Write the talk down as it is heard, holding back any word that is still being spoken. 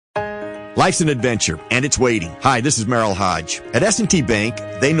Life's an adventure, and it's waiting. Hi, this is Merrill Hodge. At S&T Bank,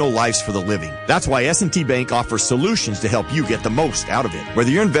 they know life's for the living. That's why S&T Bank offers solutions to help you get the most out of it. Whether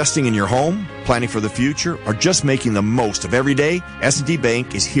you're investing in your home, planning for the future, or just making the most of every day, S&T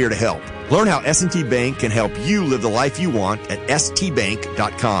Bank is here to help. Learn how S&T Bank can help you live the life you want at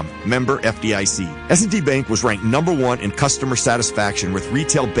stbank.com. Member FDIC. S&T Bank was ranked #1 in customer satisfaction with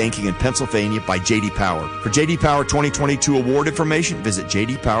retail banking in Pennsylvania by J.D. Power. For J.D. Power 2022 award information, visit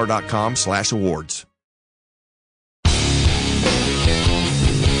jdpower.com/awards.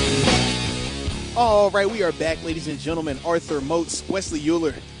 All right, we are back, ladies and gentlemen. Arthur Moats, Wesley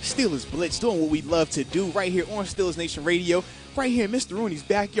Euler, Steelers Blitz, doing what we love to do right here on Steelers Nation Radio, right here in Mr. Rooney's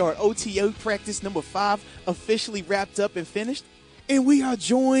backyard. OTA practice number 5 officially wrapped up and finished, and we are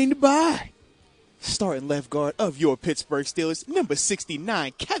joined by starting left guard of your Pittsburgh Steelers, number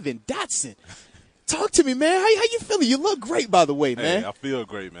 69, Kevin Dotson. Talk to me, man. How you feeling? You look great, by the way, man. Hey, I feel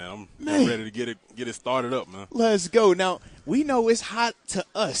great, man. I'm ready to get it started up, man. Let's go. Now, we know it's hot to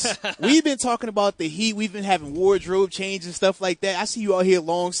us. We've been talking about the heat. We've been having wardrobe changes and stuff like that. I see you out here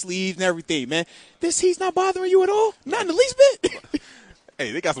long sleeves and everything, man. This heat's not bothering you at all? Not in the least bit?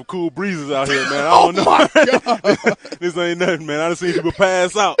 Hey, they got some cool breezes out here, man. I don't know. My God. This ain't nothing, man. I done seen people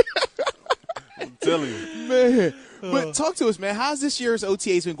pass out. I'm telling you. Man. But talk to us, man. How's this year's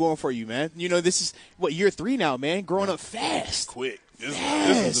OTAs been going for you, man? You know, this is, year 3 now, man? Growing up fast. Quick.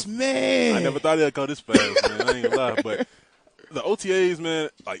 Yes, man. I never thought it'd go this fast, man. I ain't gonna lie. But the OTAs, man,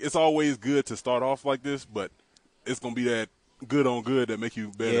 like, it's always good to start off like this, but it's going to be that good on good that make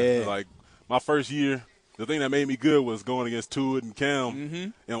you better. Yeah. Like, my first year, the thing that made me good was going against Tuitt and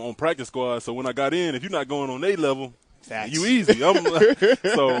Cam on practice squad. So when I got in, if you're not going on their level, Facts. you easy.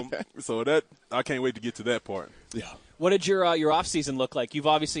 So that I can't wait to get to that part. Yeah. What did your offseason look like? You've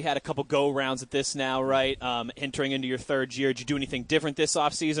obviously had a couple go-rounds at this now, right? Entering into your 3rd year. Did you do anything different this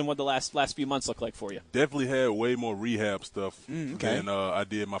offseason? What did the last few months look like for you? Definitely had way more rehab stuff okay. than I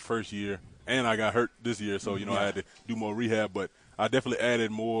did my first year. And I got hurt this year, so, I had to do more rehab. But I definitely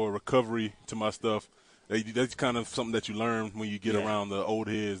added more recovery to my stuff. That's kind of something that you learn when you get around the old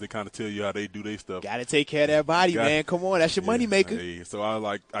heads. They kind of tell you how they do their stuff. Got to take care of that body, man. Come on. That's your money maker. Hey, so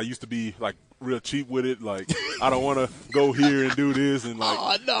I used to be, like, real cheap with it. Like, I don't want to go here and do this. And, like,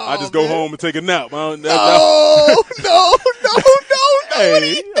 I just go home and take a nap. No.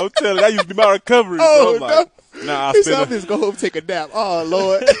 Hey, I'm telling you, that used to be my recovery. Oh, so I'm like, nah, I'll just go home and take a nap. Oh,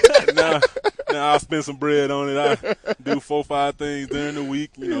 Lord. Now I'll spend some bread on it. I do 4-5 things during the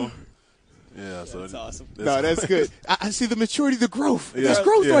week, Yeah, so that's awesome. That's good. I see the maturity, the growth. Yeah. That's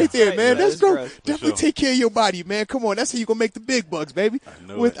growth right there, man. That's growth. Definitely sure. take care of your body, man. Come on. That's how you're going to make the big bucks, baby.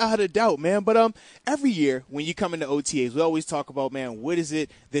 Without a doubt, man. But every year when you come into OTAs, we always talk about, man, what is it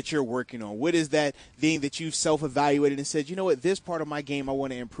that you're working on? What is that thing that you've self-evaluated and said, you know what, this part of my game I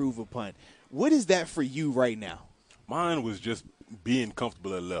want to improve upon? What is that for you right now? Mine was just being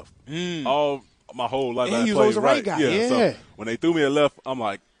comfortable at left. All my whole life I you played was a right guy. Yeah. So when they threw me at left, I'm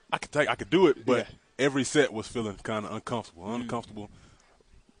like, I could do it, but every set was feeling kind of uncomfortable.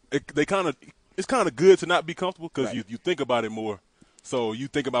 It's kind of good to not be comfortable because you think about it more. So you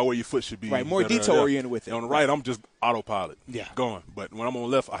think about where your foot should be. Right, more detail-oriented with it. And on the right, I'm just autopilot. Yeah. Going. But when I'm on the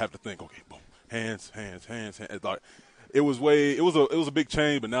left, I have to think, okay, boom, hands. Like, it was a big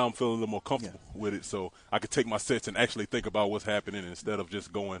change, but now I'm feeling a little more comfortable with it. So I could take my sets and actually think about what's happening instead of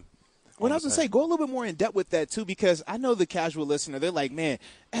just going. Well, I was going to say, go a little bit more in depth with that, too, because I know the casual listener, they're like, man,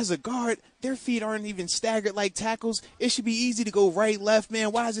 as a guard, their feet aren't even staggered like tackles. It should be easy to go right, left,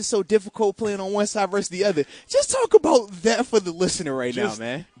 man. Why is it so difficult playing on one side versus the other? Just talk about that for the listener right now,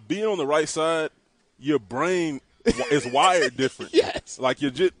 man. Being on the right side, your brain is wired different. Yes. Like,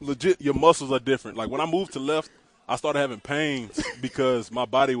 legit, your muscles are different. Like, when I moved to left, I started having pains because my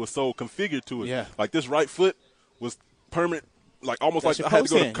body was so configured to it. Yeah. Like, this right foot was permanent. Like, almost That's like I had to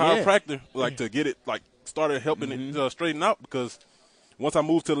go to hand, chiropractor, to get it, started helping it straighten out because once I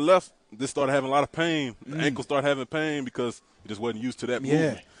moved to the left, this started having a lot of pain. The ankle started having pain because it just wasn't used to that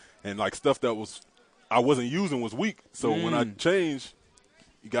movement. And, like, stuff that I wasn't using was weak. So when I changed,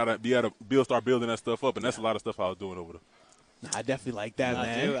 you got to start building that stuff up, and that's a lot of stuff I was doing over there. I definitely like that,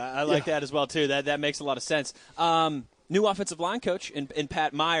 man. I like that as well, too. That makes a lot of sense. New offensive line coach in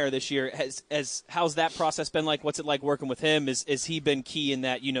Pat Meyer this year. How's that process been like? What's it like working with him? Is he been key in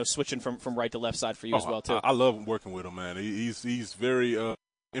that, switching from right to left side for you as well, too? I love working with him, man. He's very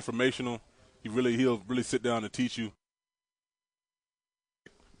informational. He'll really sit down and teach you,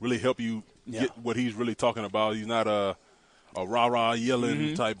 really help you get what he's really talking about. He's not a rah-rah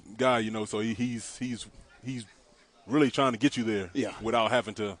yelling type guy, so he's really trying to get you there without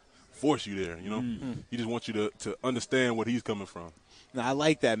having to force you there, He just wants you to understand what he's coming from. No, I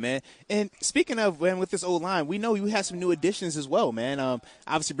like that, man. And speaking of, man, with this old line, we know you have some new additions as well, man.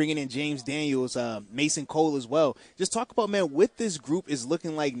 Obviously bringing in James Daniels, Mason Cole as well. Just talk about, man, what this group is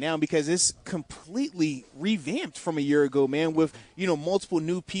looking like now, because it's completely revamped from a year ago, man, with, multiple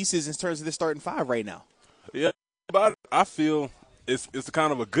new pieces in terms of the starting five right now. Yeah, but I feel it's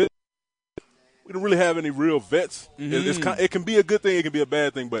kind of a good. We don't really have any real vets. It can be a good thing, it can be a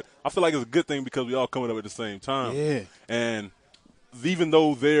bad thing, but I feel like it's a good thing because we all coming up at the same time. Yeah. And even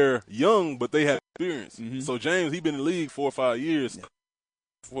though they're young, but they have experience. So James, he's been in the league 4 or 5 years.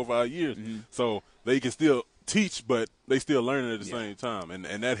 So they can still teach, but they still learning at the same time.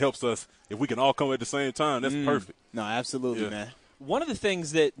 And that helps us. If we can all come at the same time, that's perfect. No, absolutely, man. One of the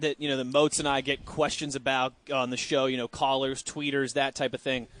things that the Moats and I get questions about on the show, callers, tweeters, that type of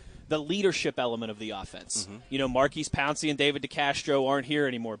thing, the leadership element of the offense. Marquise Pouncey and David DeCastro aren't here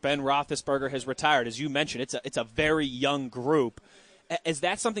anymore. Ben Roethlisberger has retired. As you mentioned, it's a very young group. Is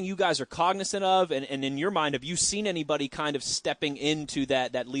that something you guys are cognizant of? And in your mind, have you seen anybody kind of stepping into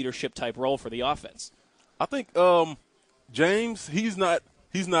that leadership type role for the offense? I think James, he's not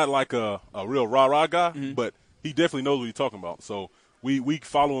like a real rah-rah guy, but he definitely knows what he's talking about. So we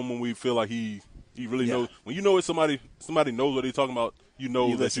follow him when we feel like he really knows. When you know it's somebody knows what he's talking about, you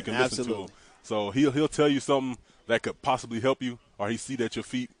know that you can listen to him. So he'll tell you something that could possibly help you, or he see that your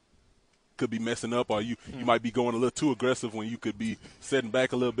feet could be messing up, or you might be going a little too aggressive when you could be setting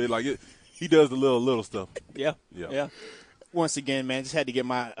back a little bit. Like he does the little stuff. Yeah. Once again, man, just had to get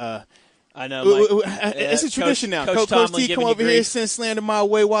my I know. It's a tradition now. Coach T, come over here, send slander my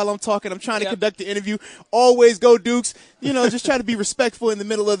way while I'm talking. I'm trying to conduct the interview. Always go Dukes. Just try to be respectful in the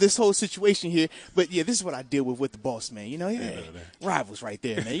middle of this whole situation here. But, yeah, this is what I deal with the boss, man. Rivals right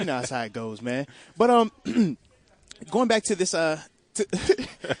there, man. You know that's how it goes, man. But going back to this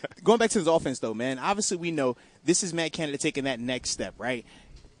going back to this offense, though, man, obviously we know this is Matt Canada taking that next step, right?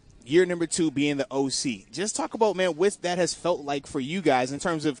 Year number 2 being the OC. Just talk about, man, what that has felt like for you guys in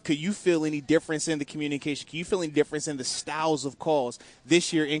terms of, could you feel any difference in the communication? Can you feel any difference in the styles of calls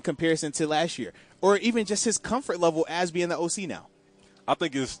this year in comparison to last year? Or even just his comfort level as being the OC now? I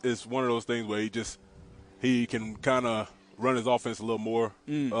think it's one of those things where he can kind of run his offense a little more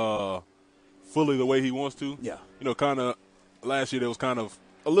fully the way he wants to. Yeah. Kind of last year there was kind of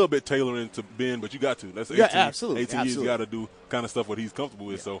a little bit tailoring to Ben, but you got to. That's 18, absolutely. 18 years you got to do kind of stuff what he's comfortable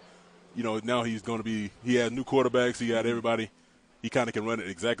with. So, now he's going to be – he has new quarterbacks. He got everybody. He kind of can run it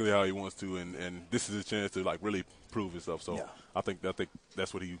exactly how he wants to, and this is a chance to, really prove himself. So I think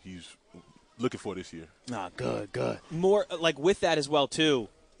that's what he's looking for this year. Good. More – with that as well, too,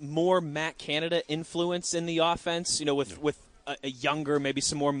 more Matt Canada influence in the offense, with a younger, maybe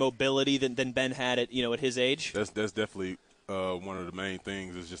some more mobility than Ben had at his age? That's definitely one of the main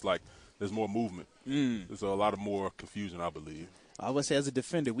things is just there's more movement. There's a lot of more confusion, I believe. I would say as a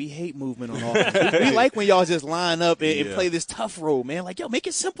defender, we hate movement on offense. we like when y'all just line up and play this tough role, man. Make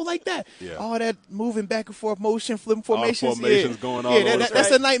it simple like that. Yeah. All that moving back and forth motion, flipping formations. All the formations going all over.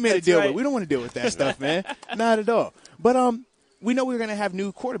 That's a nightmare to deal with. We don't want to deal with that stuff, man. Not at all. But we know we're going to have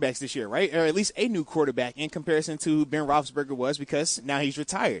new quarterbacks this year, right? Or at least a new quarterback in comparison to who Ben Roethlisberger was, because now he's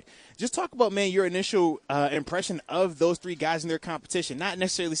retired. Just talk about, man, your initial impression of those 3 guys in their competition. Not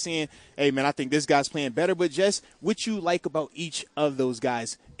necessarily saying, hey, man, I think this guy's playing better, but just what you like about each of those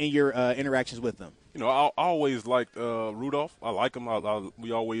guys in your interactions with them. I always liked Rudolph. I like him.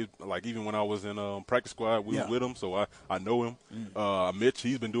 We always, even when I was in practice squad, we was with him, so I know him. Mitch,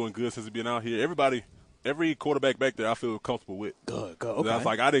 he's been doing good since he's been out here. Every quarterback back there I feel comfortable with. Good. Okay. I was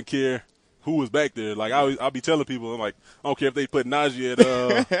I didn't care who was back there. I'll be telling people, I don't care if they put Najee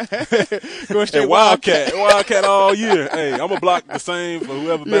at Wildcat all year. Hey, I'm going to block the same for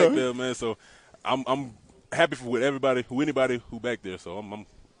whoever back there, man. So I'm happy with anybody who back there, so I'm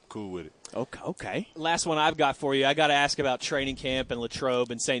cool with it. Okay. Last one I've got for you. I got to ask about training camp and Latrobe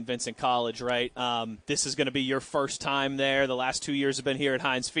and St. Vincent College, right? This is going to be your first time there. The last 2 years have been here at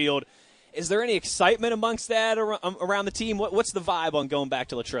Heinz Field. Is there any excitement amongst that around the team? What's the vibe on going back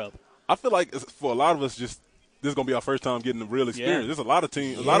to Latrobe? I feel like for a lot of us, this is going to be our first time getting the real experience. There's a lot of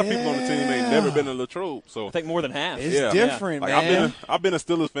people on the team ain't never been to Latrobe. So I think more than half. It's different, man. I've been a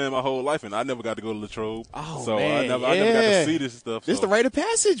Steelers fan my whole life, and I never got to go to Latrobe. Man. I never got to see this stuff. This is the rite of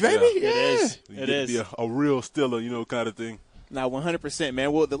passage, baby. It is. Be a real Steeler, kind of thing. Now, 100%,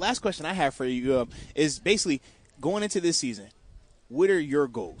 man. Well, the last question I have for you is basically going into this season, what are your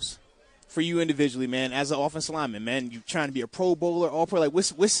goals for you individually, man, as an offensive lineman, man? You trying to be a Pro Bowler, All-Pro?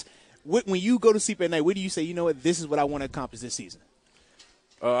 When you go to sleep at night, what do you say, you know what, this is what I want to accomplish this season?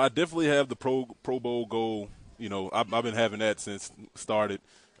 I definitely have the Pro Bowl goal. I've been having that since started.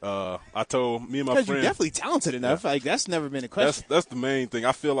 I told me and my Because friend. you're definitely talented enough. Like, that's never been a question. That's the main thing.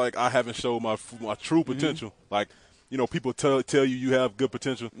 I feel like I haven't showed my true potential. Like, people tell you have good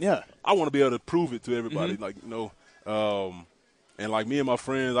potential. Yeah. I want to be able to prove it to everybody. Like, and like me and my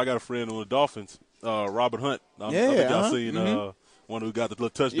friends, I got a friend on the Dolphins, Robert Hunt. I think y'all seen one who got the little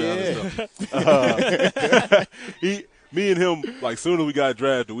touchdown and stuff. Me and him, like, soon as we got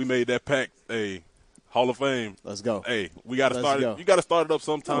drafted, we made that pact. Hey, Hall of Fame. Let's go. Hey, we got to start go. it. You got to start it up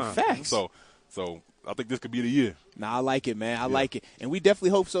sometime. Oh, facts. So I think this could be the year. Nah, I like it, man. I like it. And we definitely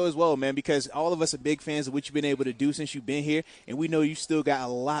hope so as well, man, because all of us are big fans of what you've been able to do since you've been here, and we know you still got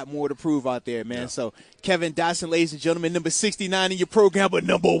a lot more to prove out there, man. Yeah. So, Kevin Dotson, ladies and gentlemen, number 69 in your program, but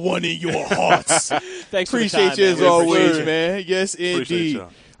number 1 in your hearts. Thanks Appreciate for the time, you man. as always, man. Yes, indeed. Y'all.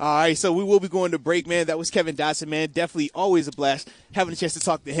 All right, so we will be going to break, man. That was Kevin Dotson, man. Definitely always a blast having a chance to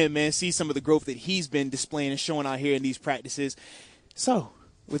talk to him, man, see some of the growth that he's been displaying and showing out here in these practices. So,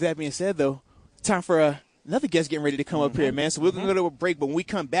 with that being said, though, time for another guest getting ready to come up here, man. So we're going to go to a break, but when we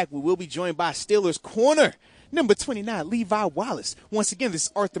come back, we will be joined by Steelers Corner, number 29, Levi Wallace. Once again, this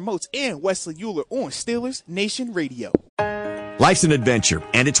is Arthur Moats and Wesley Euler on Steelers Nation Radio. Life's an adventure,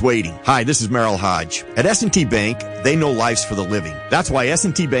 and it's waiting. Hi, this is Merrill Hodge. At S&T Bank, they know life's for the living. That's why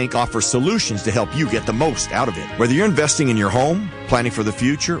S&T Bank offers solutions to help you get the most out of it. Whether you're investing in your home, planning for the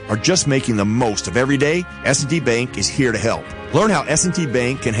future, or just making the most of every day, S&T Bank is here to help. Learn how S&T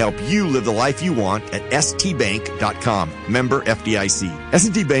Bank can help you live the life you want at stbank.com. Member FDIC.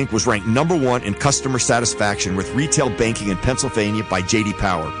 S&T Bank was ranked number 1 in customer satisfaction with retail banking in Pennsylvania by J.D.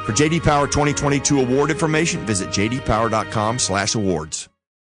 Power. For J.D. Power 2022 award information, visit jdpower.com/awards.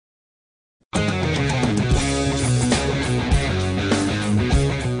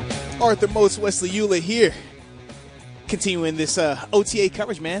 Arthur Moats, Wesley Euler here. Continuing this OTA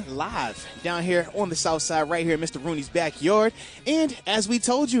coverage, man, live down here on the south side right here in Mr. Rooney's backyard. And as we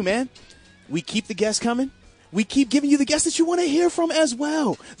told you, man, we keep the guests coming. We keep giving you the guests that you want to hear from as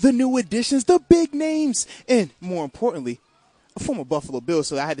well. The new additions, the big names, and more importantly, a former Buffalo Bill.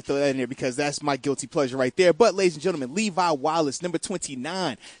 So I had to throw that in there because that's my guilty pleasure right there. But ladies and gentlemen, Levi Wallace, number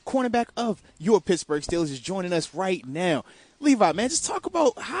 29, cornerback of your Pittsburgh Steelers, is joining us right now. Levi, man, just talk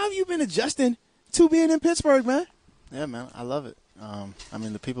about how have you been adjusting to being in Pittsburgh, man? Yeah, man, I love it. I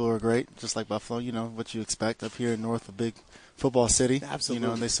mean, the people are great, just like Buffalo. You know what you expect up here in North, a big football city. Absolutely. You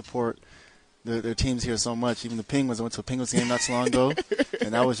know, and they support their teams here so much. Even the Penguins, I went to a Penguins game not so long ago,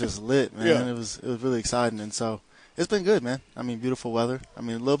 and that was just lit, man. Yeah. It was really exciting, and so it's been good, man. I mean, beautiful weather. I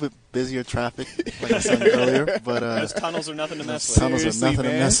mean, a little bit busier traffic, like I said earlier, but Those tunnels are nothing to mess with. tunnels are Seriously, nothing to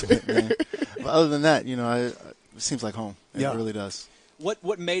man. mess with, man. But other than that, you know, it seems like home. It Yeah. really does.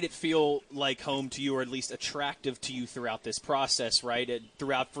 What made it feel like home to you, or at least attractive to you throughout this process, right?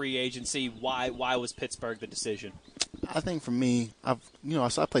 Throughout free agency, why was Pittsburgh the decision? I think for me, I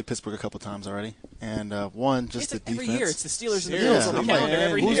played Pittsburgh a couple times already, and one, just the defense. Every year, it's the Steelers and the Yeah, Bills on the I'm calendar like,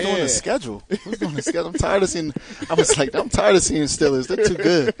 every Who's year. doing the schedule? Who's doing the schedule? I'm tired of seeing. I'm tired of seeing Steelers. They're too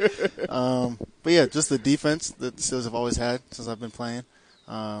good. But yeah, just the defense that the Steelers have always had since I've been playing,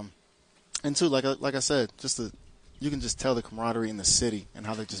 and two, like I said, you can just tell the camaraderie in the city and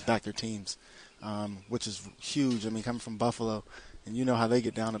how they just back their teams, which is huge. I mean, coming from Buffalo, and you know how they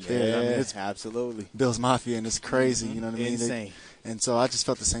get down up there. I mean, it's absolutely. Bill's Mafia, and it's crazy. You know what I mean? Insane. And so I just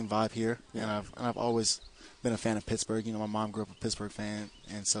felt the same vibe here, and I've always been a fan of Pittsburgh. You know, my mom grew up a Pittsburgh fan,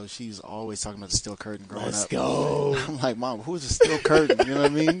 and so she's always talking about the Steel Curtain growing Let's up. go. I'm like, Mom, who's the Steel Curtain? You know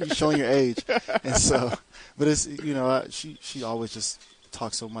what I mean? You're showing your age. And so, but it's, you know, she always just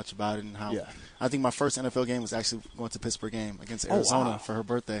talks so much about it and how. Yeah. I think my first NFL game was actually going to Pittsburgh game against Oh, Arizona wow. for her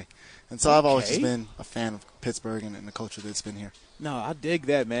birthday. And so I've always just Okay. been a fan of Pittsburgh and the culture that's been here. No, I dig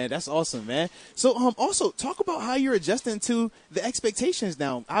that, man. That's awesome, man. So, also talk about how you're adjusting to the expectations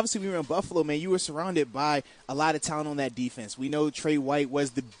now. Obviously, we were in Buffalo, man. You were surrounded by a lot of talent on that defense. We know Trey White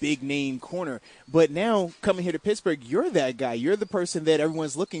was the big name corner, but now coming here to Pittsburgh, you're that guy. You're the person that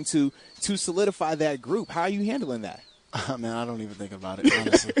everyone's looking to solidify that group. How are you handling that? Man, I don't even think about it,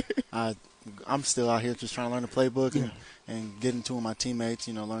 honestly. I'm still out here just trying to learn the playbook and get into my teammates,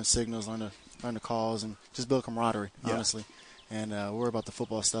 you know, learn signals, learn the calls, and just build camaraderie, honestly. And worry about the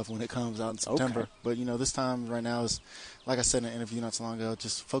football stuff when it comes out in September. Okay. But, you know, this time right now is, like I said in an interview not so long ago,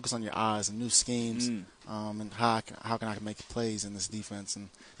 just focus on your eyes and new schemes and how can I make plays in this defense. And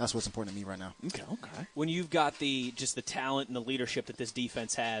that's what's important to me right now. Okay. When you've got the talent and the leadership that this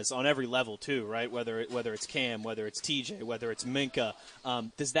defense has on every level too, right? Whether it's Cam, whether it's TJ, whether it's Minka,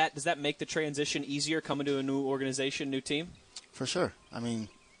 does that make the transition easier coming to a new organization, new team? For sure. I mean,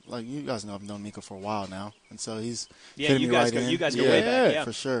 like you guys know, I've known Minka for a while now, and so he's Yeah, fitting you me guys right go- in. you guys go way back, yeah.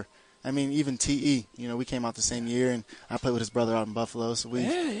 for sure. I mean, even T.E., we came out the same year, and I played with his brother out in Buffalo, so we've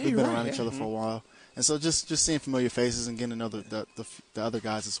been around each other for a while. And so just seeing familiar faces and getting to know the other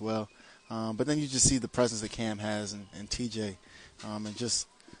guys as well. But then you just see the presence that Cam has and TJ, and just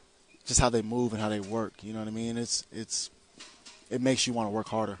how they move and how they work. You know what I mean? It makes you want to work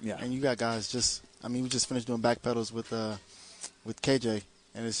harder. Yeah. And you got guys we just finished doing back pedals with KJ,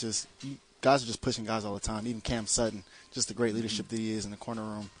 and it's just guys are just pushing guys all the time. Even Cam Sutton, just the great leadership that he is in the corner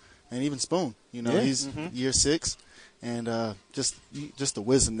room, and even Spoon. He's year 6, and just the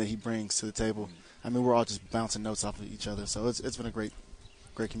wisdom that he brings to the table. I mean, we're all just bouncing notes off of each other, so it's been a great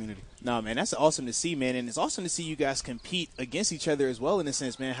community. No, man, that's awesome to see, man. And it's awesome to see you guys compete against each other as well, in a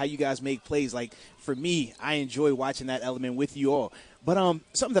sense, man, how you guys make plays. Like, for me, I enjoy watching that element with you all. But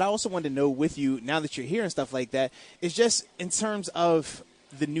something that I also wanted to know with you, now that you're here and stuff like that, is just in terms of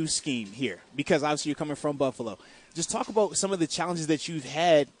the new scheme here, because obviously you're coming from Buffalo. Just talk about some of the challenges that you've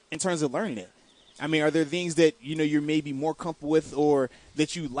had in terms of learning it. I mean, are there things that, you're maybe more comfortable with or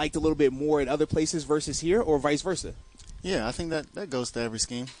that you liked a little bit more at other places versus here, or vice versa? Yeah, I think that goes to every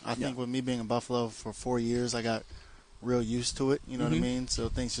scheme. I think with me being in Buffalo for 4 years, I got real used to it, you know what I mean? So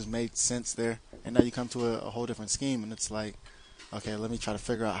things just made sense there. And now you come to a whole different scheme, and it's like, okay, let me try to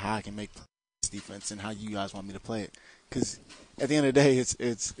figure out how I can make this defense and how you guys want me to play it. Because at the end of the day,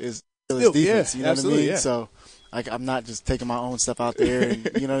 it's still defense, you know what I mean? Yeah. So I'm not just taking my own stuff out there and,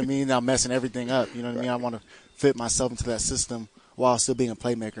 you know what I mean, now messing everything up, you know what I mean? I want to fit myself into that system while still being a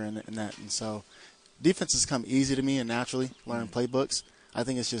playmaker in that. And so defense has come easy to me and naturally, learning playbooks. I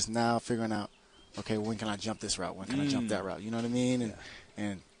think it's just now figuring out, okay, when can I jump this route? When can I jump that route? You know what I mean?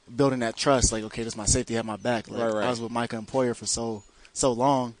 And building that trust, like, okay, this is my safety, have my back. Like, right. I was with Micah and Poyer for so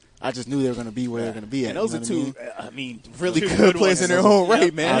long. I just knew they were going to be where they're going to be at. And those you are know two, really good players in their own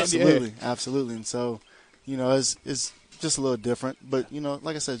right, man. Absolutely. And so, it's just a little different. But,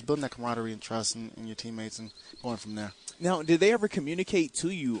 like I said, it's building that camaraderie and trust in your teammates and going from there. Now, did they ever communicate to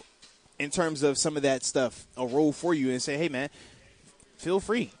you in terms of some of that stuff, a role for you, and say, hey, man, feel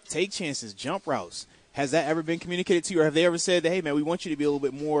free, take chances, jump routes? Has that ever been communicated to you, or have they ever said that, hey, man, we want you to be a little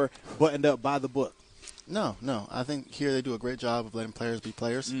bit more buttoned up by the book? No. I think here they do a great job of letting players be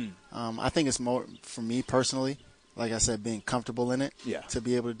players. I think it's more, for me personally, like I said, being comfortable in it to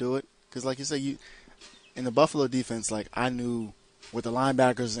be able to do it. Because like you said, in the Buffalo defense, like I knew with the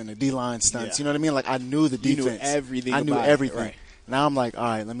linebackers and the D-line stunts, you know what I mean? Like I knew the defense. You knew everything. I knew about everything. It, right. Now I'm like, all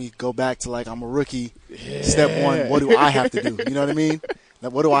right, let me go back to like I'm a rookie. Step one, what do I have to do? You know what I mean?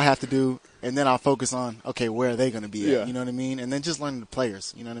 Like, what do I have to do? And then I'll focus on, okay, where are they going to be at? You know what I mean? And then just learning the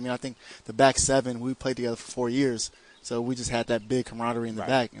players. You know what I mean? I think the back 7, we played together for 4 years. So we just had that big camaraderie in the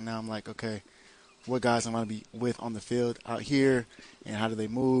back. And now I'm like, okay, what guys I'm going to be with on the field out here, and how do they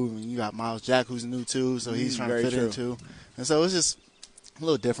move? And you got Miles Jack, who's new too, so he's trying to fit in too. And so it's just a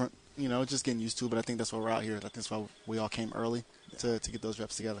little different, just getting used to it. But I think that's why we're out here. I think that's why we all came early to get those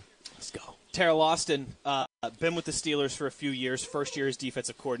reps together. Let's go. Teryl Austin, been with the Steelers for a few years, first year as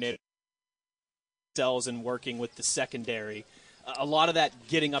defensive coordinator, cells and working with the secondary. A lot of that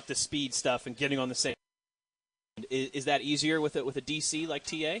getting up to speed stuff and getting on the same. Is that easier with a DC like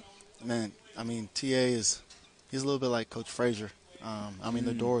TA? Man, I mean, he's a little bit like Coach Frazier.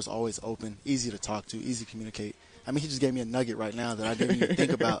 The door is always open, easy to talk to, easy to communicate. I mean, he just gave me a nugget right now that I didn't even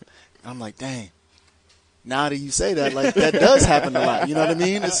think about. I'm like, dang. Now that you say that, like, that does happen a lot. You know what I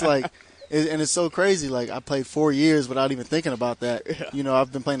mean? It's like, and it's so crazy. Like, I played 4 years without even thinking about that. Yeah.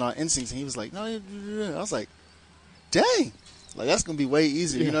 I've been playing on instincts, and he was like, no. I was like, dang. Like, that's going to be way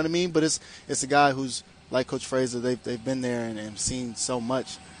easier. You know what I mean? But it's a guy who's, like Coach Frazier, they've been there and seen so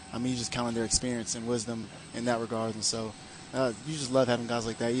much. I mean, you just count on their experience and wisdom in that regard. And so you just love having guys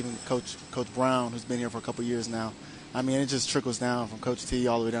like that. Even Coach Brown, who's been here for a couple years now. I mean, it just trickles down from Coach T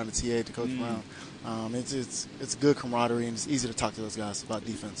all the way down to TA to Coach Brown. It's good camaraderie, and it's easy to talk to those guys about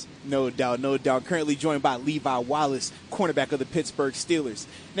defense. No doubt. Currently joined by Levi Wallace, cornerback of the Pittsburgh Steelers.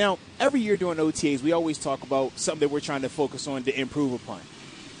 Now, every year during OTAs, we always talk about something that we're trying to focus on to improve upon.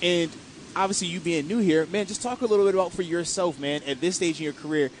 And obviously, you being new here, man, just talk a little bit about for yourself, man, at this stage in your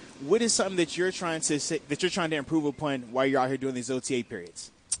career, what is something that you're trying to improve upon while you're out here doing these OTA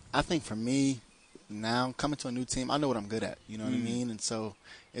periods? I think for me, now coming to a new team, I know what I'm good at. You know what I mean? And so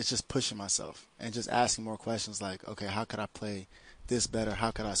it's just pushing myself and just asking more questions like, okay, how could I play this better? How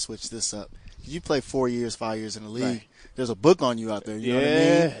could I switch this up? You play 4 years, 5 years in the league. Right. There's a book on you out there. You know what I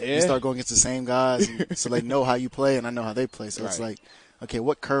mean? Yeah. You start going against the same guys, so they know how you play, and I know how they play. So it's like, okay,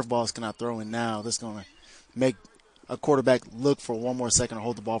 what curveballs can I throw in now that's going to make a quarterback look for one more second or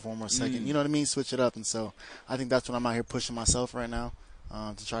hold the ball for one more second? You know what I mean? Switch it up. And so I think that's what I'm out here pushing myself right now.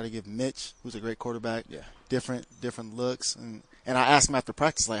 to try to give Mitch, who's a great quarterback, different looks. And I asked him after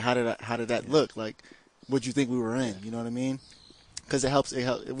practice, like, how did that look? Like, what'd you think we were in? You know what I mean? Because it helps.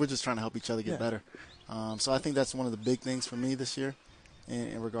 We're just trying to help each other get better. So I think that's one of the big things for me this year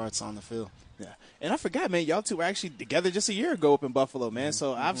in regards to on the field. Yeah. And I forgot, man, y'all two were actually together just a year ago up in Buffalo, man.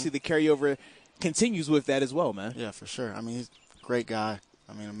 So obviously the carryover continues with that as well, man. Yeah, for sure. I mean, he's a great guy.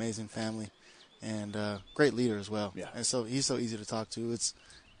 I mean, amazing family, and great leader as well. Yeah. And so he's so easy to talk to.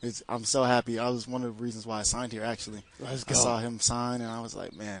 I'm so happy. I was one of the reasons why I signed here, actually. Let's go. I saw him sign, and I was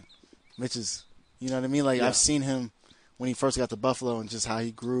like, man, Mitch is, you know what I mean? Like, I've seen him when he first got to Buffalo and just how he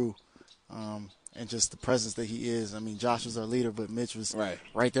grew, and just the presence that he is. I mean, Josh was our leader, but Mitch was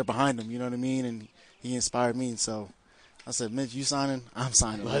right there behind him, you know what I mean? And he inspired me. And so I said, Mitch, you signing? I'm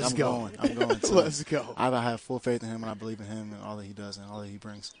signing. I'm going. So Let's go. I have full faith in him, and I believe in him and all that he does and all that he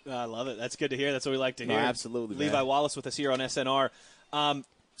brings. I love it. That's good to hear. That's what we like to hear. No, absolutely, Levi man. Wallace with us here on SNR.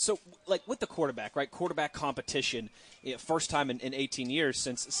 So, like with the quarterback, right? Quarterback competition, first time in 18 years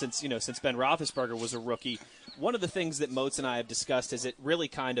since Ben Roethlisberger was a rookie. One of the things that Moats and I have discussed is it really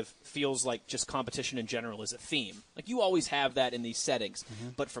kind of feels like just competition in general is a theme. Like you always have that in these settings,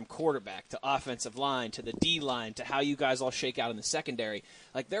 but from quarterback to offensive line to the D line to how you guys all shake out in the secondary,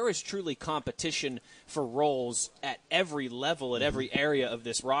 like there is truly competition for roles at every level, at every area of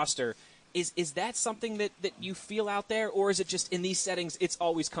this roster. Is that something that you feel out there, or is it just in these settings it's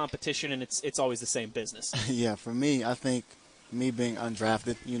always competition and it's always the same business? Yeah, for me, I think me being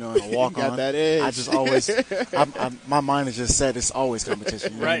undrafted, and a walk-on, got that edge. I just always, my mind is just set. It's always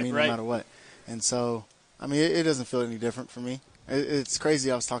competition, you know what I mean, right. no matter what. And so, I mean, it doesn't feel any different for me. It's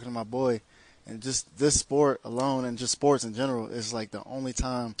crazy. I was talking to my boy, and just this sport alone and just sports in general is like the only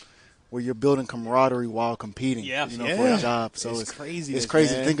time where you're building camaraderie while competing, for a job. So it's crazy. It's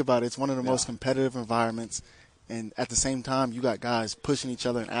crazy to think about it. It's one of the most competitive environments, and at the same time, you got guys pushing each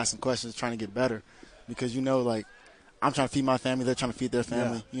other and asking questions, trying to get better, because like I'm trying to feed my family, they're trying to feed their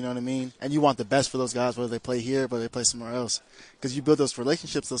family. You know what I mean? And you want the best for those guys, whether they play here, whether they play somewhere else, because you build those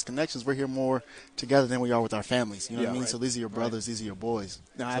relationships, those connections. We're here more together than we are with our families. You know what I mean? Right. So these are your brothers, these are your boys.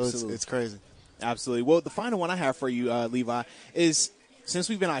 No, so absolutely, it's crazy. Absolutely. Well, the final one I have for you, Levi, is. Since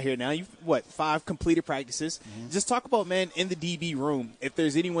we've been out here now, you've 5 completed practices. Just talk about, man, in the DB room, if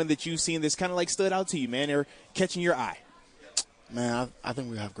there's anyone that you've seen that's kind of like stood out to you, man, or catching your eye. Man, I think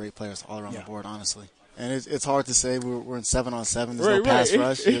we have great players all around the board, honestly. And it's hard to say. We're in 7-on-7. There's no pass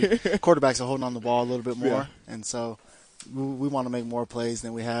rush. Quarterbacks are holding on the ball a little bit more. And so we want to make more plays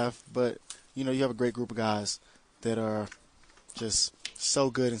than we have. But, you have a great group of guys that are just so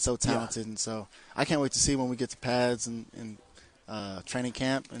good and so talented. And so I can't wait to see when we get to pads and training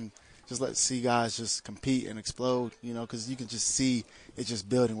camp and just see guys just compete and explode, because you can just see it just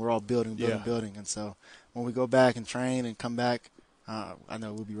building. We're all building. And so when we go back and train and come back, I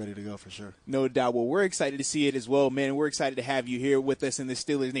know we'll be ready to go for sure. No doubt. Well, we're excited to see it as well, man. We're excited to have you here with us in the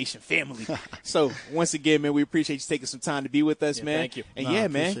Steelers Nation family. So once again, man, we appreciate you taking some time to be with us, man. Thank you.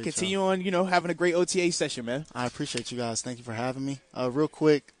 And man, continue on, having a great OTA session, man. I appreciate you guys. Thank you for having me. Real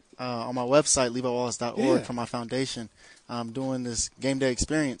quick, on my website, leviwallace.org, for my foundation, I'm doing this game day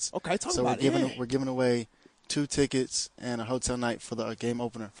experience. Okay, talk about it. We're giving away 2 tickets and a hotel night for the game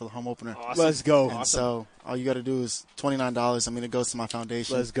opener, for the home opener. Awesome. Let's go. And so all you got to do is $29. I mean, it goes to my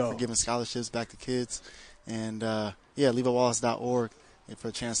foundation. Let's go. For giving scholarships back to kids. And, leviwallace.org for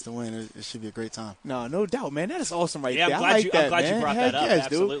a chance to win. It should be a great time. No doubt, man. That is awesome right there. I'm glad you brought that up. Yes,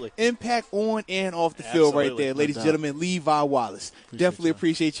 Absolutely. Dude. Impact on and off the field right there. Ladies and gentlemen, Levi Wallace. Definitely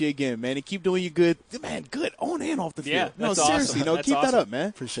appreciate you again, man. And keep doing your good. Man, good on and off the field. Yeah, no, that's seriously. awesome. No, keep that up, man.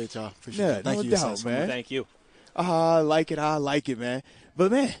 Appreciate y'all. Thank you, doubt, man. Thank you. I like it, man.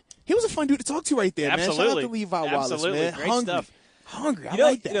 But, man, he was a fun dude to talk to right there, Absolutely. man. Shout out to Levi Wallace, man. Great stuff. Hungry. I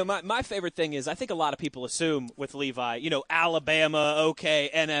like that. My favorite thing is I think a lot of people assume with Levi, Alabama, okay,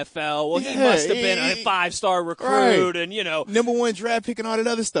 NFL. Well, he must have been a 5-star recruit and, number 1 draft pick and all that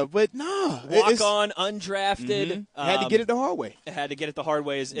other stuff. But no. Walk on, undrafted. Had to get it the hard way. Had to get it the hard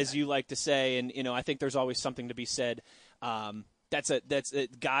way, as you like to say. And, I think there's always something to be said. That's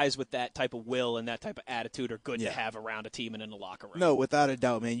guys with that type of will and that type of attitude are good to have around a team and in the locker room. No, without a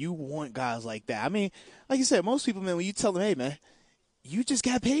doubt, man. You want guys like that. I mean, like you said, most people, man, when you tell them, hey, man, you just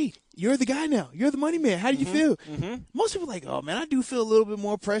got paid. You're the guy now. You're the money man. How do you feel? Most people are like, oh, man, I do feel a little bit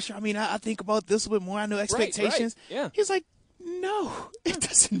more pressure. I mean, I think about this a little bit more. I know expectations. Right. Yeah. He's like, no, it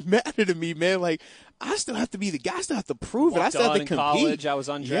doesn't matter to me, man. Like, I still have to be the guy. I still have to prove it. I still have to compete. College, I was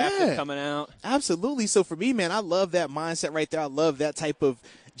undrafted coming out. Absolutely. So for me, man, I love that mindset right there. I love that type of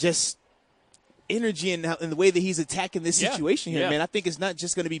just energy and the way that he's attacking this situation here, man. I think it's not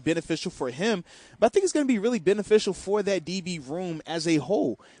just going to be beneficial for him, but I think it's going to be really beneficial for that DB room as a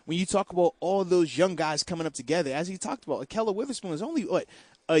whole. When you talk about all those young guys coming up together, as he talked about, Ahkello Witherspoon is only,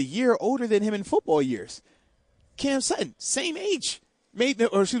 a year older than him in football years. Cam Sutton, same age.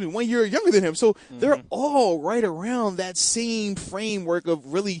 1 year younger than him. So they're all right around that same framework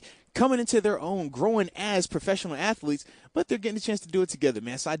of really coming into their own, growing as professional athletes, but they're getting a chance to do it together,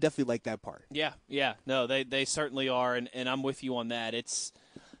 man. So I definitely like that part. Yeah. No, they certainly are, and I'm with you on that. It's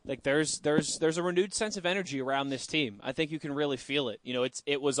like there's a renewed sense of energy around this team. I think you can really feel it. You know,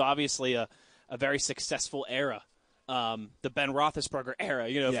 it was obviously a very successful era. The Ben Roethlisberger era,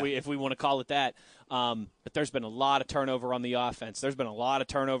 if we want to call it that. But there's been a lot of turnover on the offense. There's been a lot of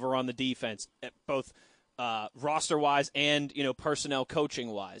turnover on the defense, both roster-wise and, personnel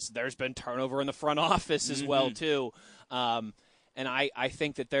coaching-wise. There's been turnover in the front office as well, too. And I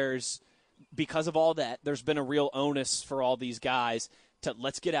think that because of all that, there's been a real onus for all these guys to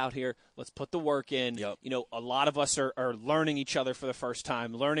let's get out here, let's put the work in. Yep. A lot of us are learning each other for the first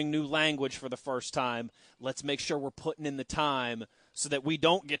time, learning new language for the first time. Let's make sure we're putting in the time so that we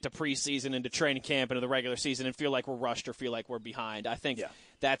don't get to preseason, into training camp, into the regular season and feel like we're rushed or feel like we're behind. I think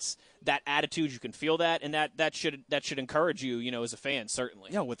that's that attitude. You can feel that, and that should encourage you, as a fan,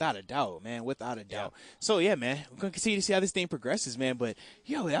 certainly. Yeah, without a doubt, man, without a doubt. So yeah, man, we're gonna continue to see how this thing progresses, man. But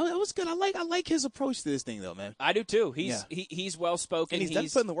that was good. I like his approach to this thing, though, man. I do too. He's well spoken. And he's done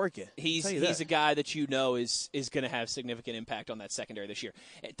putting the work in. He's a guy that is going to have significant impact on that secondary this year.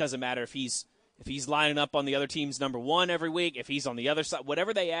 It doesn't matter if he's lining up on the other team's number one every week, if he's on the other side,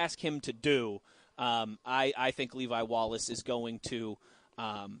 whatever they ask him to do. I think Levi Wallace is going to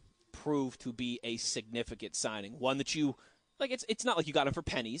prove to be a significant signing. One that you like. It's not like you got him for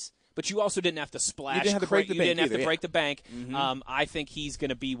pennies, but you also didn't have to splash. You didn't have to break the bank. You didn't have to break the bank. Mm-hmm. I think he's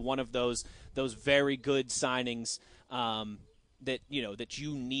going to be one of those very good signings. That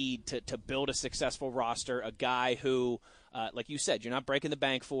you need to build a successful roster, a guy who, like you said, you're not breaking the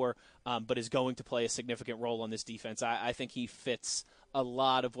bank for, but is going to play a significant role on this defense. I think he fits a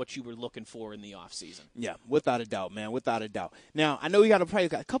lot of what you were looking for in the offseason. Yeah, without a doubt, man, without a doubt. Now, I know we got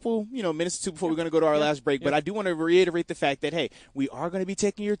a couple minutes or two before we're going to go to our last break, but I do want to reiterate the fact that, hey, we are going to be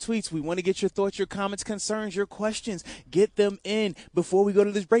taking your tweets. We want to get your thoughts, your comments, concerns, your questions. Get them in before we go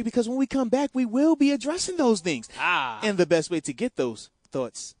to this break, because when we come back, we will be addressing those things. And the best way to get those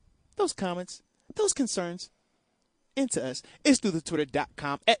thoughts, those comments, those concerns into us is through the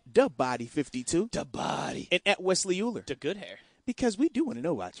Twitter.com at TheBody52. The Body. And at Wesley Euler. The good hair. Because we do want to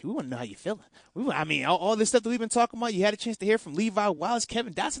know about you. We want to know how you're feeling. All this stuff that we've been talking about, you had a chance to hear from Levi Wallace,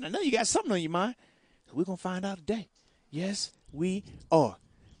 Kevin Dotson. I know you got something on your mind. We're going to find out today. Yes, we are.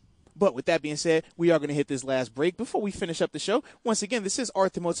 But with that being said, we are going to hit this last break before we finish up the show. Once again, this is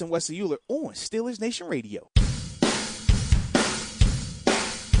Arthur Moats and Wesley Euler on Steelers Nation Radio.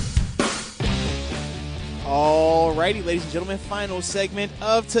 All righty, ladies and gentlemen, final segment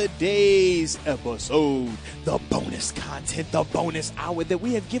of today's episode. The bonus content, the bonus hour that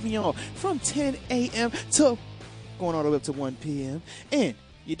we have given y'all from 10 a.m. to going all the way up to 1 p.m. And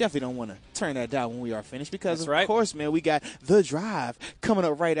you definitely don't want to turn that down when we are finished, because, of course, man, we got The Drive coming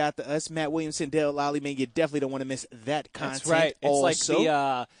up right after us. Matt Williamson, Dale Lally, man, you definitely don't want to miss that content. That's right.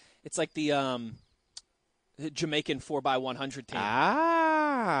 Also, it's like the Jamaican 4x100 team.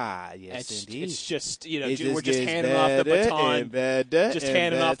 Yes, indeed. It's just, we're just handing off the baton.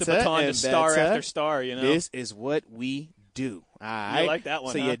 Handing off the baton to star after star, This is what we do. All right. You like that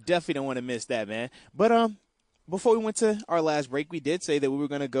one, So you definitely don't want to miss that, man. But before we went to our last break, we did say that we were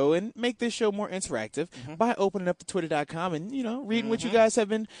going to go and make this show more interactive by opening up the Twitter.com and, reading what you guys have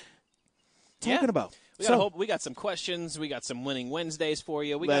been talking about. We got some questions. We got some winning Wednesdays for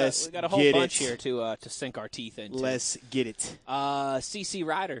you. We got a whole bunch here to sink our teeth into. Let's get it. CC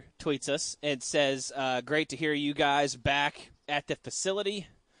Ryder tweets us and says, great to hear you guys back at the facility.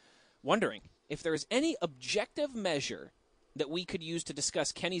 Wondering if there is any objective measure that we could use to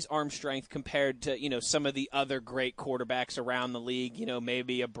discuss Kenny's arm strength compared to, some of the other great quarterbacks around the league,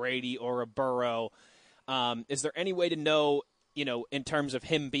 maybe a Brady or a Burrow. Is there any way to know, in terms of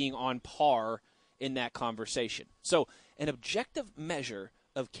him being on par in that conversation? So an objective measure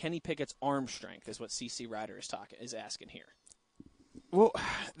of Kenny Pickett's arm strength is what CC Ryder is asking here. Well,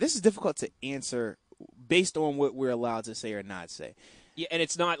 this is difficult to answer based on what we're allowed to say or not say. Yeah, and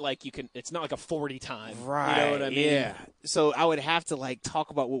it's not like it's not like a 40 time. Right. You know what I mean? Yeah. So I would have to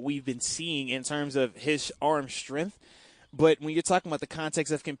talk about what we've been seeing in terms of his arm strength. But when you're talking about the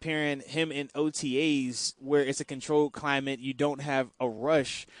context of comparing him in OTAs where it's a controlled climate, you don't have a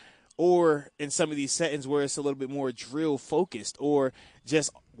rush, or in some of these settings where it's a little bit more drill focused, or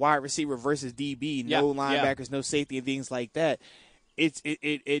just wide receiver versus DB, no linebackers, no safety, and things like that.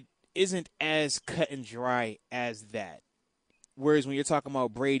 It isn't as cut and dry as that. Whereas when you're talking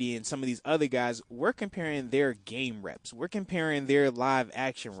about Brady and some of these other guys, we're comparing their game reps. We're comparing their live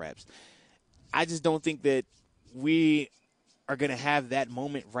action reps. I just don't think that we are going to have that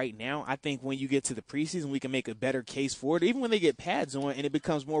moment right now. I think when you get to the preseason, we can make a better case for it. Even when they get pads on and it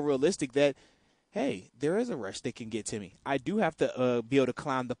becomes more realistic that, hey, there is a rush that can get to me. I do have to be able to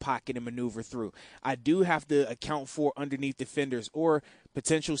climb the pocket and maneuver through. I do have to account for underneath defenders or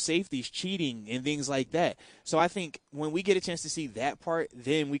potential safeties cheating and things like that. So I think when we get a chance to see that part,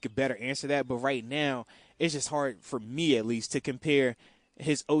 then we could better answer that. But right now, it's just hard for me, at least, to compare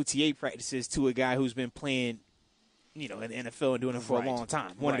his OTA practices to a guy who's been playing, in the NFL and doing it for a long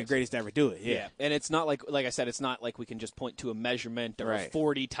time. One of the greatest to ever do it. Yeah. And it's not like I said, it's not like we can just point to a measurement or a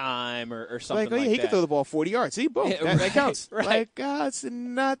 40 time or something like that. He can throw the ball 40 yards. See, boom. That counts. Right. It's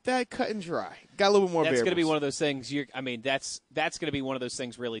not that cut and dry. Got a little bit more That's variables. going to be one of those things. That's going to be one of those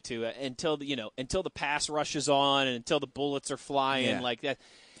things really too. Until the pass rush is on and until the bullets are flying like that.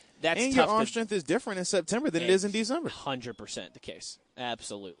 That's and tough. Your arm strength is different in September than it is in December. 100% the case.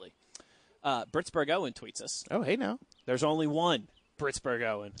 Absolutely. Britsburg Owen tweets us. Oh, hey now. There's only one Britsburg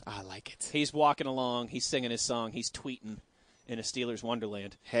Owen. I like it. He's walking along. He's singing his song. He's tweeting in a Steelers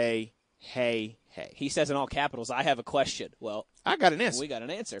Wonderland. Hey. He says in all capitals, I have a question. Well, I got an answer. We got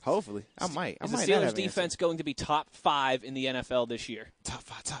an answer. Hopefully. I might. Is the Steelers defense going to be top 5 in the NFL this year? Top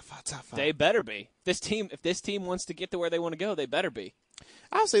five. They better be. If this team wants to get to where they want to go, they better be.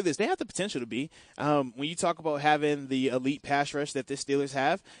 I'll say this. They have the potential to be. When you talk about having the elite pass rush that the Steelers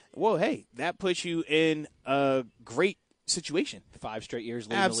have, well, hey, that puts you in a great situation. 5 straight years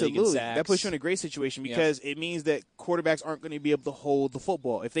leading Absolutely. the league in sacks. That puts you in a great situation because it means that quarterbacks aren't going to be able to hold the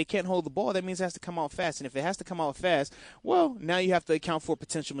football. If they can't hold the ball, that means it has to come out fast. And if it has to come out fast, well, now you have to account for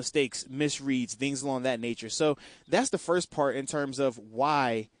potential mistakes, misreads, things along that nature. So that's the first part in terms of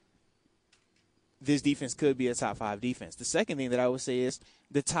why this defense could be a top 5 defense. The second thing that I would say is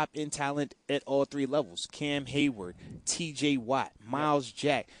the top end talent at all 3 levels. Cam Hayward, TJ Watt, Miles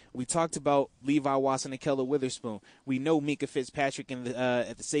Jack. We talked about Levi Watson and Keller Witherspoon. We know Minkah Fitzpatrick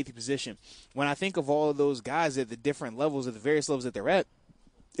at the safety position. When I think of all of those guys at the different levels, at the various levels that they're at,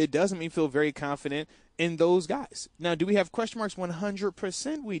 it does make me feel very confident in those guys. Now, do we have question marks?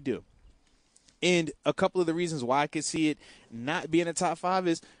 100% we do. And a couple of the reasons why I could see it not being a top 5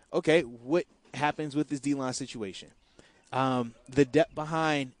 is, okay, what happens with this D-line situation? The depth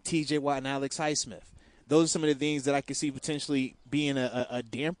behind T.J. Watt and Alex Highsmith. Those are some of the things that I could see potentially being a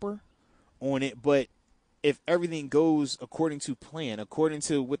damper on it. But if everything goes according to plan, according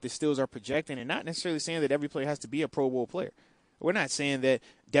to what the Steelers are projecting, and not necessarily saying that every player has to be a Pro Bowl player. We're not saying that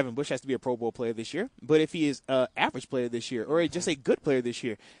Devin Bush has to be a Pro Bowl player this year, but if he is an average player this year or just a good player this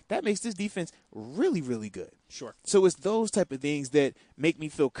year, that makes this defense really, really good. Sure. So it's those type of things that make me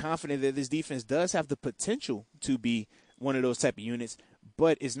feel confident that this defense does have the potential to be one of those type of units,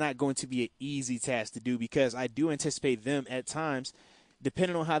 but it's not going to be an easy task to do because I do anticipate them at times,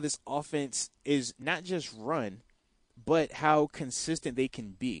 depending on how this offense is not just run, but how consistent they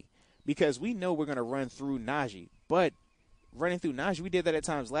can be. Because we know we're going to run through Najee, but running through Najee, we did that at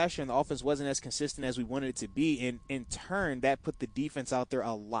times last year, and the offense wasn't as consistent as we wanted it to be, and in turn, that put the defense out there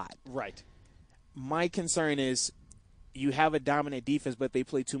a lot. Right. My concern is you have a dominant defense, but they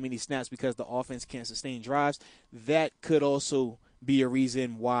play too many snaps because the offense can't sustain drives. That could also be a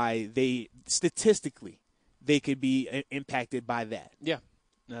reason why statistically, they could be impacted by that. Yeah.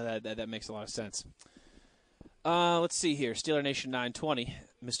 No, that makes a lot of sense. Let's see here. Steeler Nation 920,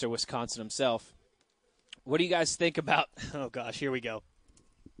 Mr. Wisconsin himself. What do you guys think about, oh gosh, here we go,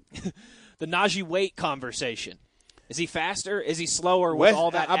 the Najee weight conversation? Is he faster? Is he slower with all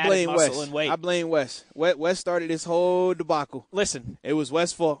that added muscle and weight? I blame Wes. Wes started this whole debacle. Listen. It was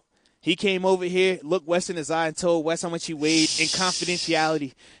Wes' fault. He came over here, looked Wes in his eye, and told Wes how much he weighed in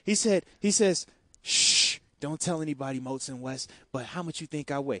confidentiality. He says, shh, don't tell anybody, Moats and Wes, but how much you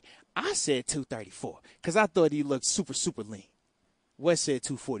think I weigh? I said 234 because I thought he looked super, super lean. Wes said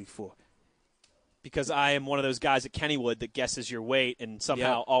 244. Because I am one of those guys at Kennywood that guesses your weight and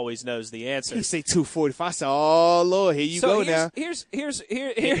somehow always knows the answer. He say 245. I said, "Oh Lord, here you go now." Here's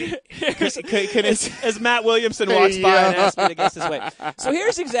as Matt Williamson walks by and asks me to guess his weight. So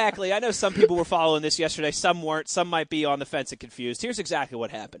here's exactly. I know some people were following this yesterday. Some weren't. Some might be on the fence and confused. Here's exactly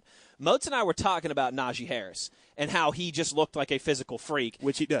what happened. Moats and I were talking about Najee Harris and how he just looked like a physical freak.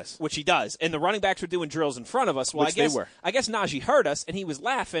 Which he does. And the running backs were doing drills in front of us. Well, I guess Najee heard us, and he was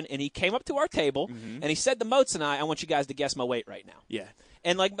laughing, and he came up to our table, and he said to Moats and I want you guys to guess my weight right now. Yeah.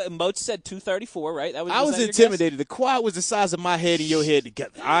 And like Moats said, 234, right? I was that your intimidated. The quad was the size of my head and your head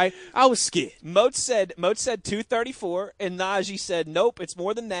together. All right, I was scared. guess? Moats said 234, and Najee said, nope, it's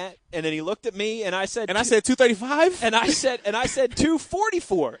more than that. And then he looked at me, and I said, 235. And I said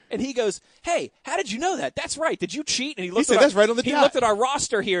 244, and he goes, "Hey, how did you know that? That's right. Did you cheat?" And he looked. said, "That's right on the He dot." looked at our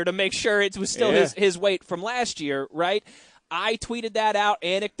roster here to make sure it was still Yeah. his weight from last year, right? I tweeted that out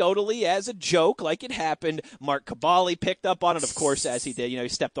anecdotally as a joke, like it happened. Mark Caballi picked up on it, of course, as he did. He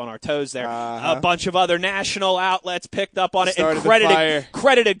stepped on our toes there. A bunch of other national outlets picked up on it and Started the fire.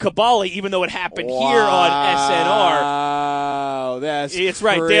 credited Caballi, even though it happened here on SNR. Wow, that's It's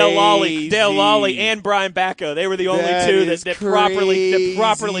right. crazy. Dale Lawley, and Brian Bacco. They were the only That two is that properly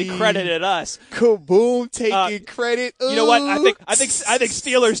crazy. credited us. Kaboom taking credit. You know what? I think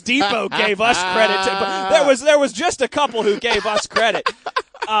Steelers Depot gave us credit. But there was just a couple who gave us credit.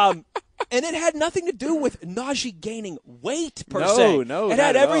 And it had nothing to do with Najee gaining weight per se. No, it not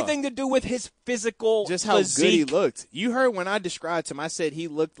had at all. everything to do with his physical Just how physique. good he looked. You heard when I described him, I said he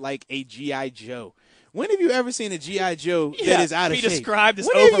looked like a G.I. Joe. When have you ever seen a G.I. Joe Yeah, that is out of be shape? described as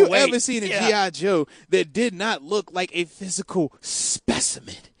when have you overweight. ever seen a Yeah. G.I. Joe that did not look like a physical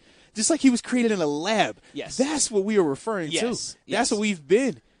specimen? Just like he was created in a lab. Yes. That's what we are referring to. Yes, yes. That's what we've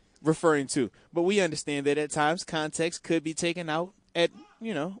been referring to. But we understand that at times context could be taken out at,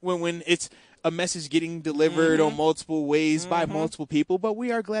 when it's a message getting delivered on multiple ways by multiple people. But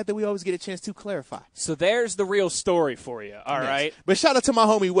we are glad that we always get a chance to clarify. So there's the real story for you, all right? But shout out to my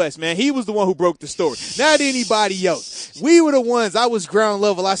homie Wes, man. He was the one who broke the story, not anybody else. We were the ones. I was ground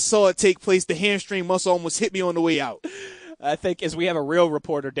level. I saw it take place. The hamstring muscle almost hit me on the way out. I think as we have a real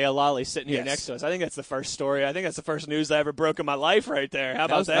reporter, Dale Lawley, sitting here Yes. next to us, I think that's the first story. I think that's the first news I ever broke in my life right there. How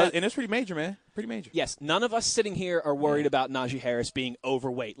about that? And it's pretty major, man. Pretty major. Yes, none of us sitting here are worried about Najee Harris being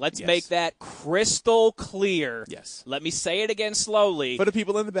overweight. Let's Yes. make that crystal clear. Yes. Let me say it again slowly. For the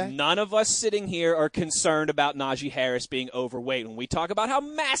people in the back. None of us sitting here are concerned about Najee Harris being overweight. When we talk about how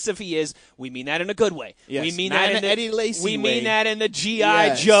massive he is, we mean that in a good way. Yes, We mean not that in the Eddie Lacy We way. mean that in the G.I.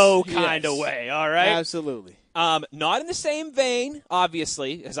 Yes, Joe kind yes. of way, all right? Absolutely. Not in the same vein,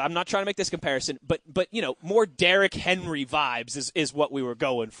 obviously, because I'm not trying to make this comparison, but more Derrick Henry vibes is what we were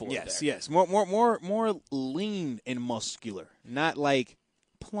going for. Yes, there. yes. More lean and muscular, not like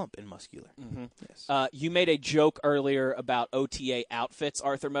plump and muscular. Mm-hmm. Yes. You made a joke earlier about OTA outfits,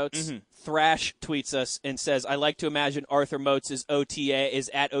 Arthur Moats. Mm-hmm. Thrash tweets us and says, I like to imagine Arthur Moats is at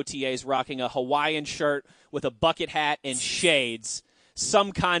OTAs rocking a Hawaiian shirt with a bucket hat and shades,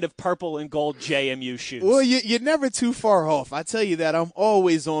 some kind of purple and gold JMU shoes. Well, you're never too far off. I tell you that. I'm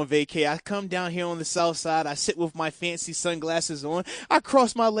always on vacay. I come down here on the south side. I sit with my fancy sunglasses on. I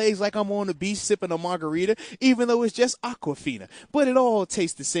cross my legs like I'm on the beach sipping a margarita, even though it's just Aquafina. But it all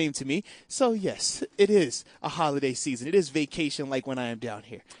tastes the same to me. So, yes, it is a holiday season. It is vacation like when I am down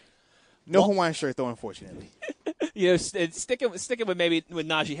here. No Hawaiian shirt, though, unfortunately. Sticking with maybe with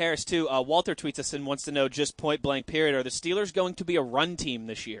Najee Harris, too, Walter tweets us and wants to know, just point blank period, are the Steelers going to be a run team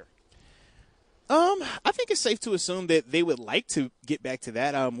this year? I think it's safe to assume that they would like to get back to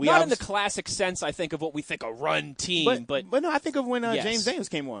that. Not in the classic sense, I think, of what we think a run team, but no, I think of when yes. James Daniels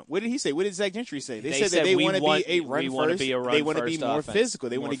came on. What did he say? What did Zach Gentry say? They said that said they we want to want- be a run we first. want to be a run they want to be first more offense. physical.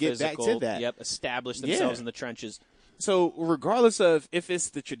 They want to get back to that. Yep, establish themselves Yeah. in the trenches. So regardless of if it's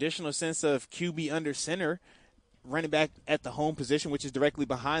the traditional sense of QB under center, running back at the home position, which is directly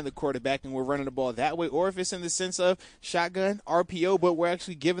behind the quarterback, and we're running the ball that way, or if it's in the sense of shotgun, RPO, but we're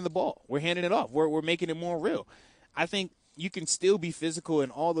actually giving the ball. We're handing it off. We're making it more real. I think you can still be physical in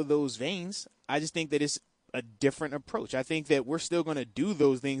all of those veins. I just think that it's a different approach. I think that we're still going to do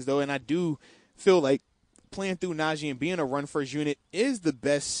those things, though, and I do feel like playing through Najee and being a run-first unit is the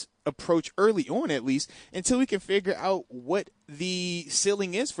best approach early on, at least, until we can figure out what the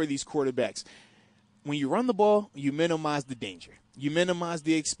ceiling is for these quarterbacks. When you run the ball, you minimize the danger. You minimize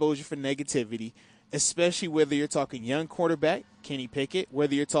the exposure for negativity, especially whether you're talking young quarterback, Kenny Pickett,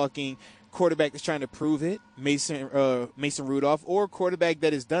 whether you're talking quarterback that's trying to prove it, Mason Rudolph, or quarterback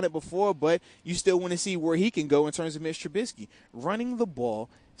that has done it before, but you still want to see where he can go in terms of Mitch Trubisky. Running the ball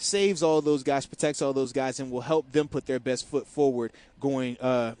saves all those guys, protects all those guys, and will help them put their best foot forward going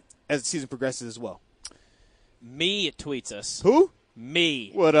as the season progresses as well. Me tweets us. Who? Me.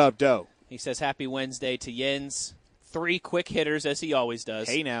 What up, Doe? He says, happy Wednesday to Jens. 3 quick hitters, as he always does.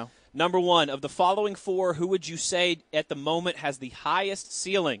 Hey, now. Number 1, of the following 4, who would you say at the moment has the highest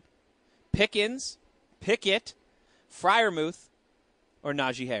ceiling? Pickens, Pickett, Freiermuth, or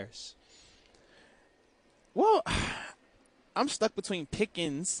Najee Harris? Well, I'm stuck between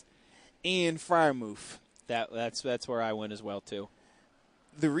Pickens and Freiermuth. That's where I went as well, too.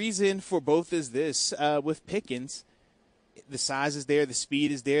 The reason for both is this. With Pickens, the size is there, the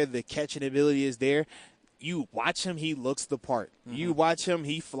speed is there, the catching ability is there. You watch him, he looks the part. Mm-hmm. You watch him,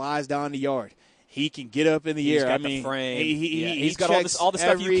 he flies down the yard. He can get up in the air. Got the frame. He's got all the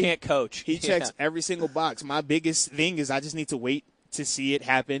stuff you can't coach. He checks every single box. My biggest thing is I just need to wait to see it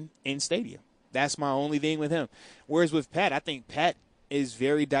happen in stadium. That's my only thing with him. Whereas with Pat, I think Pat is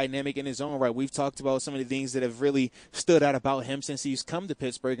very dynamic in his own right. We've talked about some of the things that have really stood out about him since he's come to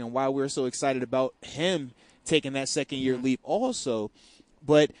Pittsburgh and why we're so excited about him taking that second-year leap also.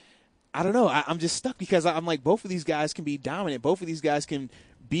 But I don't know. I'm just stuck because I'm like, both of these guys can be dominant. Both of these guys can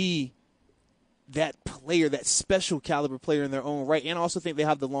be that player, that special caliber player in their own right, and I also think they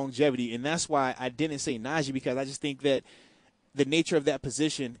have the longevity. And that's why I didn't say Najee, because I just think that the nature of that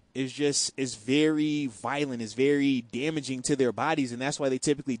position is very violent, is very damaging to their bodies, and that's why they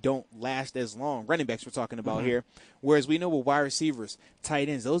typically don't last as long. Running backs we're talking about here. Whereas we know with wide receivers, tight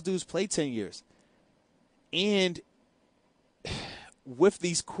ends, those dudes play 10 years. And with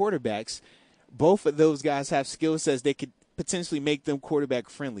these quarterbacks, both of those guys have skill sets that could potentially make them quarterback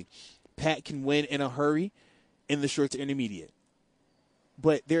friendly. Pat can win in a hurry in the short to intermediate.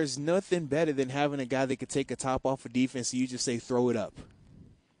 But there's nothing better than having a guy that could take a top off of defense and you just say, throw it up.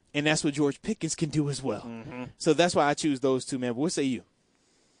 And that's what George Pickens can do as well. Mm-hmm. So that's why I choose those two, man. But what say you?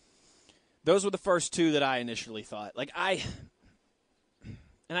 Those were the first two that I initially thought. And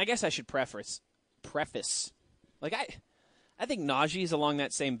I guess I should preface. I think Najee is along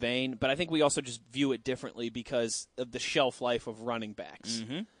that same vein, but I think we also just view it differently because of the shelf life of running backs.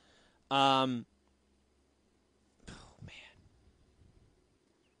 Mm-hmm.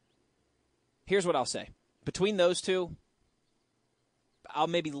 Here's what I'll say. Between those two, I'll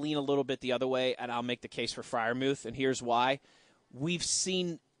maybe lean a little bit the other way, and I'll make the case for Freiermuth, and here's why. We've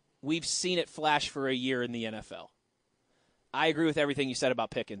seen it flash for a year in the NFL. I agree with everything you said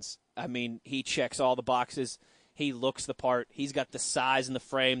about Pickens. I mean, he checks all the boxes. He looks the part. He's got the size and the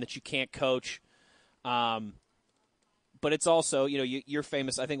frame that you can't coach. But it's also, you're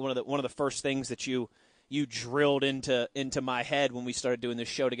famous. I think one of the first things that you drilled into my head when we started doing this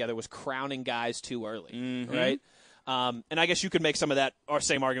show together was crowning guys too early, mm-hmm. right? And I guess you could make some of that or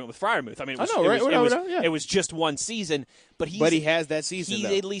same argument with Freiermuth. I mean, it was just one season, but he has that season.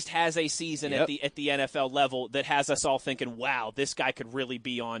 He at least has a season at the NFL level that has us all thinking, "Wow, this guy could really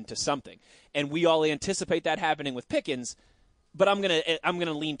be on to something." And we all anticipate that happening with Pickens. But I'm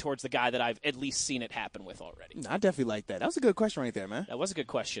gonna lean towards the guy that I've at least seen it happen with already. I definitely like that. That was a good question right there, man. That was a good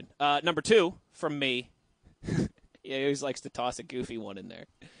question. Number 2 from me. He always likes to toss a goofy one in there.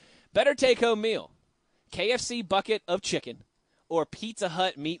 Better take-home meal: KFC bucket of chicken or Pizza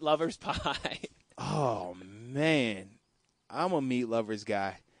Hut meat lovers pie. Oh man, I'm a meat lovers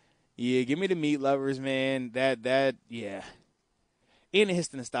guy. Yeah, give me the meat lovers, man. That yeah. And it hits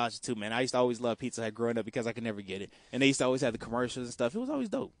the nostalgia, too, man. I used to always love Pizza Hut growing up because I could never get it. And they used to always have the commercials and stuff. It was always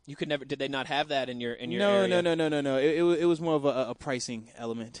dope. You could never – did they not have that in your No, area? No. It was more of a pricing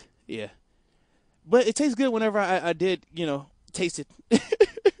element. Yeah. But it tastes good whenever I did, taste it.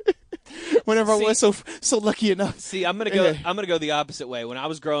 Whenever I was so lucky enough. See, I'm gonna go the opposite way. When I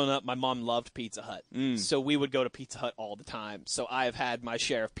was growing up, my mom loved Pizza Hut, so we would go to Pizza Hut all the time. So I have had my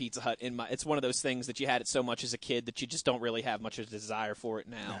share of Pizza Hut in my. It's one of those things that you had it so much as a kid that you just don't really have much of a desire for it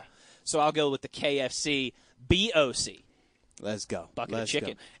now. Yeah. So I'll go with the KFC BOC. Let's go. Bucket of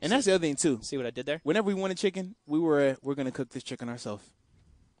chicken. And that's the other thing too. See what I did there? Whenever we wanted chicken, we're gonna cook this chicken ourselves.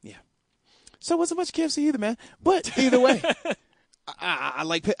 Yeah. So it wasn't much KFC either, man. But either way. I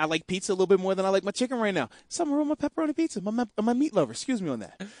like pizza a little bit more than I like my chicken right now. Something wrong with my pepperoni pizza. My meat lover. Excuse me on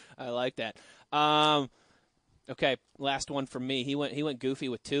that. I like that. Okay, last one from me. He went goofy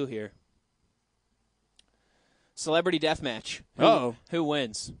with 2 here. Celebrity deathmatch. Who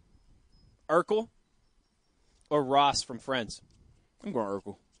wins? Urkel or Ross from Friends? I'm going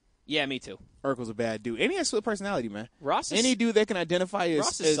Urkel. Yeah, me too. Urkel's a bad dude. And he has split personality, man. Ross is, any dude that can identify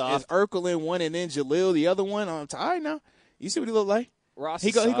as Urkel in one and then Jalil the other one. I'm tired now. You see what he look like? Ross.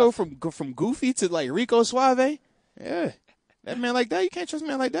 He go from goofy to like Rico Suave. Yeah, that man like that. You can't trust a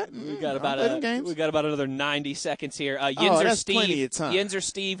man like that. We got about another 90 seconds here. That's plenty of time. Yinzer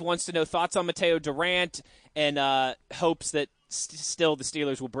Steve wants to know thoughts on Mateo Durant and hopes that still the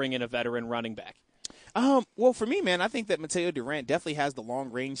Steelers will bring in a veteran running back. Well, for me, man, I think that Mateo Durant definitely has the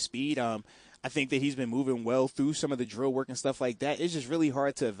long range speed. I think that he's been moving well through some of the drill work and stuff like that. It's just really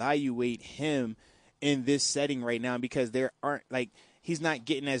hard to evaluate him in this setting right now because there aren't he's not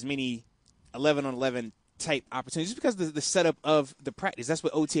getting as many 11-on-11 type opportunities just because the setup of the practice. That's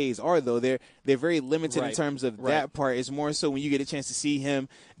what OTAs are, though. They're very limited in terms of that part. It's more so when you get a chance to see him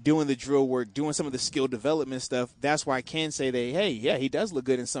doing the drill work, doing some of the skill development stuff. That's why I can say that, hey, yeah, he does look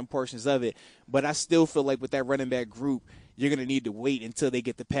good in some portions of it. But I still feel like with that running back group, you're going to need to wait until they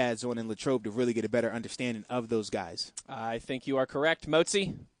get the pads on in Latrobe to really get a better understanding of those guys. I think you are correct,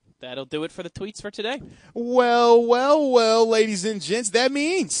 Motzi. That'll do it for the tweets for today. Well, ladies and gents, that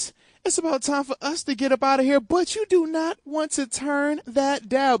means it's about time for us to get up out of here, but you do not want to turn that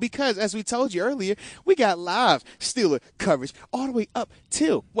dial because, as we told you earlier, we got live Steeler coverage all the way up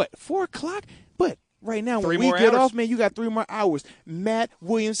till, 4 o'clock? But right now, when we get off, man, you got 3 more hours. Matt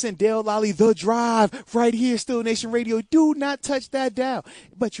Williamson, Dale Lally, The Drive, right here, Steel Nation Radio. Do not touch that dial.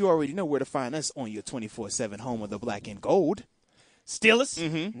 But you already know where to find us on your 24/7 home of the black and gold. Steelers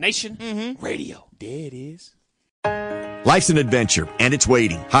Nation Radio. There it is. Life's an adventure, and it's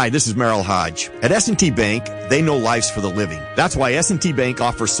waiting. Hi, this is Merrill Hodge. At S&T Bank, they know life's for the living. That's why S&T Bank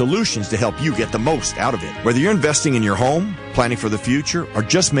offers solutions to help you get the most out of it. Whether you're investing in your home, planning for the future, or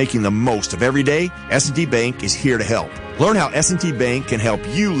just making the most of every day, S&T Bank is here to help. Learn how S&T Bank can help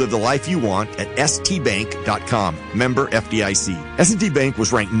you live the life you want at stbank.com. Member FDIC. S&T Bank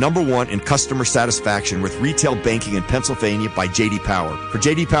was ranked #1 in customer satisfaction with retail banking in Pennsylvania by J.D. Power. For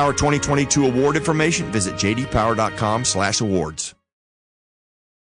J.D. Power 2022 award information, visit jdpower.com/awards.